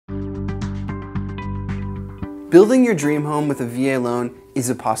Building your dream home with a VA loan is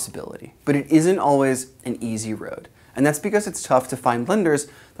a possibility, but it isn't always an easy road. And that's because it's tough to find lenders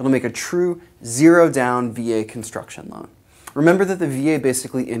that'll make a true zero-down VA construction loan. Remember that the VA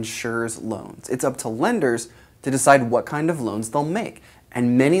basically insures loans. It's up to lenders to decide what kind of loans they'll make.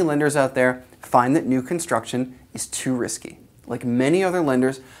 And many lenders out there find that new construction is too risky. Like many other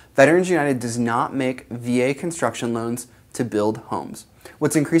lenders, Veterans United does not make VA construction loans to build homes.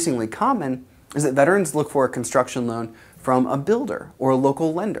 What's increasingly common is that veterans look for a construction loan from a builder or a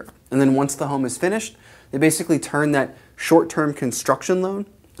local lender. And then once the home is finished, they basically turn that short-term construction loan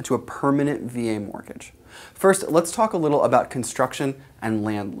into a permanent VA mortgage. First, let's talk a little about construction and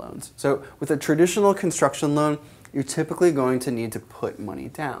land loans. So with a traditional construction loan, you're typically going to need to put money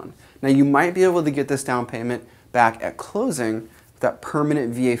down. Now you might be able to get this down payment back at closing with that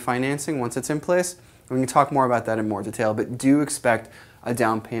permanent VA financing once it's in place. We can talk more about that in more detail, but do expect a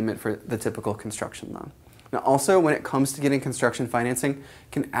down payment for the typical construction loan. Now also, when it comes to getting construction financing,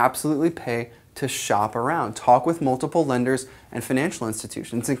 it can absolutely pay to shop around, talk with multiple lenders and financial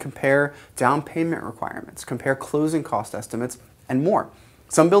institutions, and compare down payment requirements, compare closing cost estimates, and more.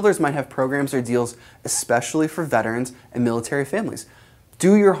 Some builders might have programs or deals especially for veterans and military families.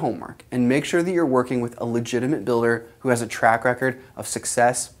 Do your homework and make sure that you're working with a legitimate builder who has a track record of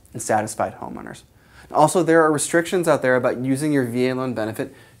success and satisfied homeowners. Also, there are restrictions out there about using your VA loan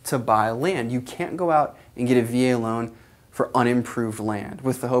benefit to buy land. You can't go out and get a VA loan for unimproved land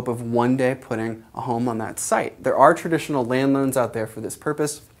with the hope of one day putting a home on that site. There are traditional land loans out there for this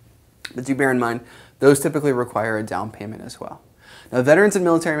purpose, but do bear in mind, those typically require a down payment as well. Now, veterans and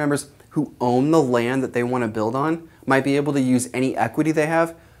military members who own the land that they want to build on might be able to use any equity they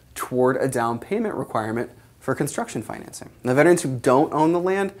have toward a down payment requirement for construction financing. Now, veterans who don't own the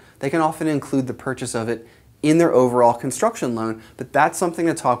land, they can often include the purchase of it in their overall construction loan, but that's something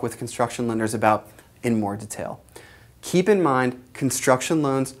to talk with construction lenders about in more detail. Keep in mind, construction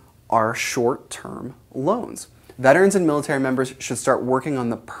loans are short-term loans. Veterans and military members should start working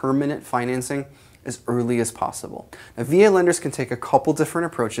on the permanent financing as early as possible. Now, VA lenders can take a couple different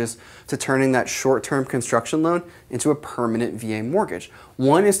approaches to turning that short-term construction loan into a permanent VA mortgage.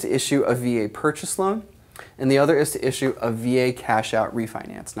 One is to issue a VA purchase loan, and the other is to issue a VA cash-out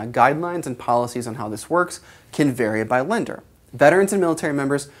refinance. Now, guidelines and policies on how this works can vary by lender. Veterans and military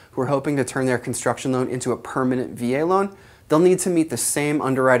members who are hoping to turn their construction loan into a permanent VA loan, they'll need to meet the same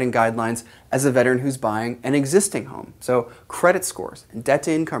underwriting guidelines as a veteran who's buying an existing home. So credit scores,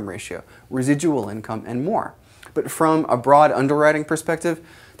 debt-to-income ratio, residual income, and more. But from a broad underwriting perspective,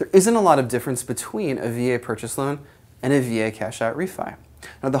 there isn't a lot of difference between a VA purchase loan and a VA cash-out refi.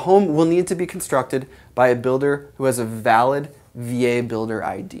 Now, the home will need to be constructed by a builder who has a valid VA builder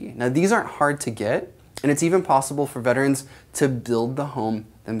ID. Now, these aren't hard to get, and it's even possible for veterans to build the home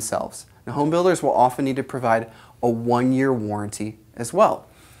themselves. Now, home builders will often need to provide a 1-year warranty as well.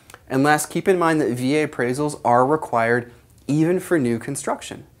 And last, keep in mind that VA appraisals are required even for new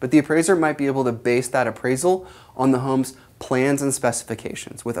construction, but the appraiser might be able to base that appraisal on the home's plans and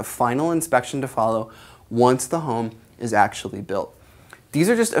specifications with a final inspection to follow once the home is actually built. These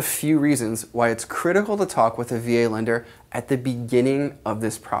are just a few reasons why it's critical to talk with a VA lender at the beginning of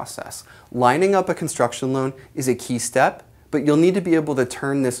this process. Lining up a construction loan is a key step, but you'll need to be able to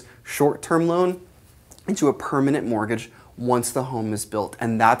turn this short-term loan into a permanent mortgage once the home is built,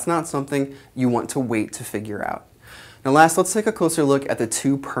 and that's not something you want to wait to figure out. Now last, let's take a closer look at the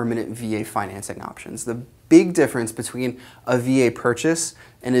two permanent VA financing options. The big difference between a VA purchase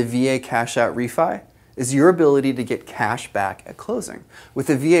and a VA cash-out refi is your ability to get cash back at closing. With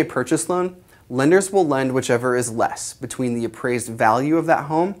a VA purchase loan, lenders will lend whichever is less between the appraised value of that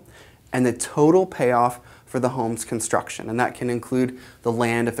home and the total payoff for the home's construction, and that can include the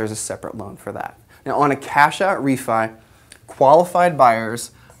land if there's a separate loan for that. Now, on a cash-out refi, qualified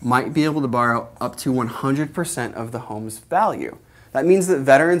buyers might be able to borrow up to 100% of the home's value. That means that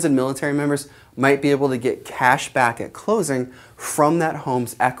veterans and military members might be able to get cash back at closing from that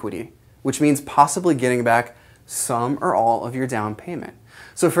home's equity, which means possibly getting back some or all of your down payment.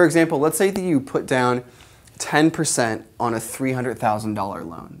 So for example, let's say that you put down 10% on a $300,000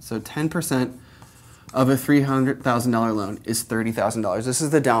 loan. So 10% of a $300,000 loan is $30,000. This is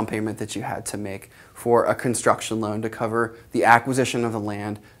the down payment that you had to make for a construction loan to cover the acquisition of the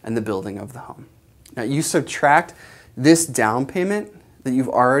land and the building of the home. Now you subtract this down payment that you've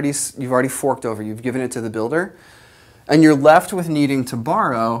already forked over, you've given it to the builder, and you're left with needing to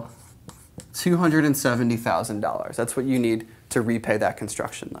borrow $270,000. That's what you need to repay that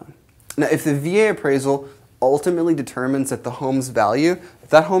construction loan. Now, if the VA appraisal ultimately determines that the home's value, if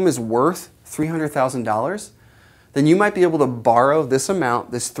that home is worth $300,000, then you might be able to borrow this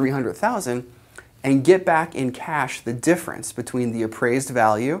amount, this $300,000, and get back in cash the difference between the appraised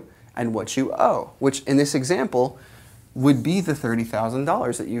value and what you owe, which in this example would be the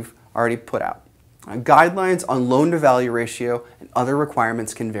 $30,000 that you've already put out. Guidelines on loan-to-value ratio and other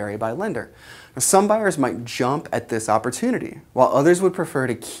requirements can vary by lender. Now, some buyers might jump at this opportunity, while others would prefer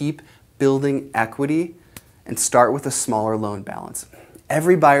to keep building equity and start with a smaller loan balance.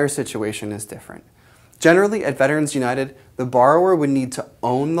 Every buyer's situation is different. Generally, at Veterans United, the borrower would need to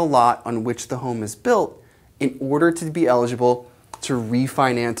own the lot on which the home is built in order to be eligible to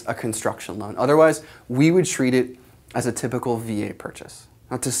refinance a construction loan. Otherwise, we would treat it as a typical VA purchase.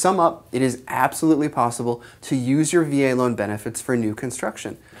 Now, to sum up, it is absolutely possible to use your VA loan benefits for new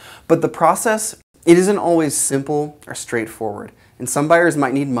construction. But the process, it isn't always simple or straightforward, and some buyers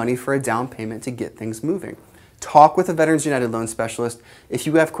might need money for a down payment to get things moving. Talk with a Veterans United loan specialist if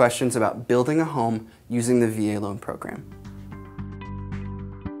you have questions about building a home using the VA loan program.